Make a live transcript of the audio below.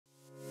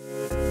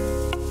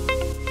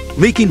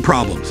leaking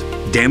problems,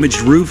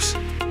 damaged roofs,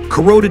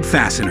 corroded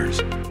fasteners.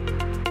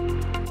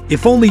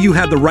 If only you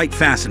had the right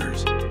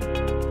fasteners.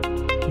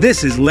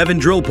 This is LEVIN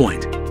Drill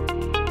Point.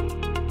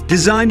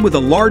 Designed with a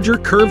larger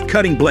curved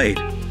cutting blade,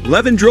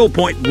 LEVIN Drill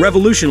Point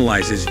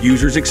revolutionizes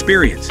users'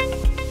 experience.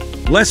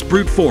 Less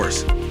brute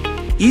force,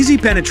 easy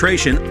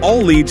penetration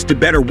all leads to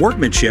better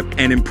workmanship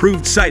and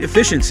improved site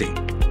efficiency.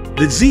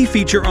 The Z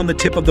feature on the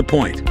tip of the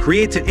point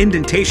creates an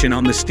indentation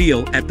on the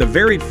steel at the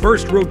very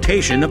first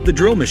rotation of the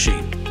drill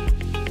machine.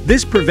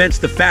 This prevents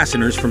the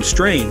fasteners from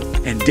straying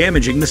and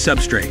damaging the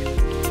substrate.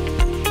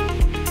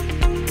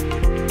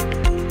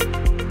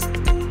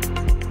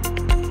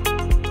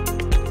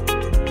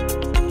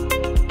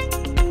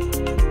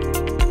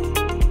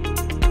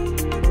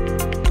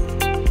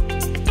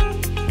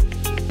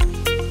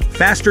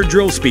 Faster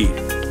drill speed,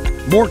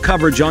 more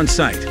coverage on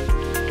site,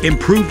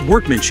 improved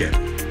workmanship.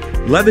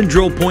 LEVIN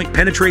Drill Point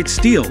penetrates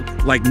steel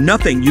like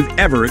nothing you've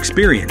ever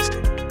experienced.